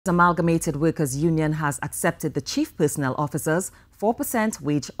The Amalgamated Workers Union has accepted the Chief Personnel Officer's 4%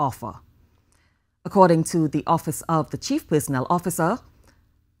 wage offer. According to the Office of the Chief Personnel Officer,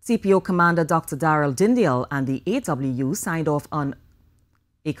 CPO Commander Dr. Daryl Dindial and the AWU signed off on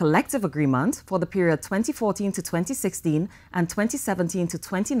a collective agreement for the period 2014 to 2016 and 2017 to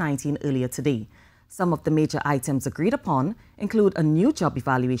 2019 earlier today. Some of the major items agreed upon include a new job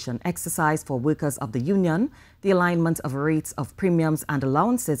evaluation exercise for workers of the union, the alignment of rates of premiums and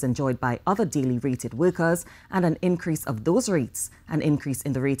allowances enjoyed by other daily rated workers, and an increase of those rates, an increase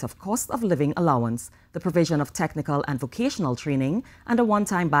in the rate of cost of living allowance, the provision of technical and vocational training, and a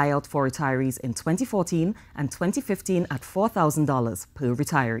one-time buyout for retirees in 2014 and 2015 at $4,000 per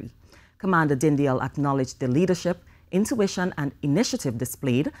retiree. Commander Dindial acknowledged the leadership, intuition and initiative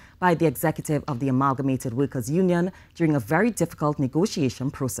displayed by the executive of the Amalgamated Workers Union during a very difficult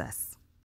negotiation process.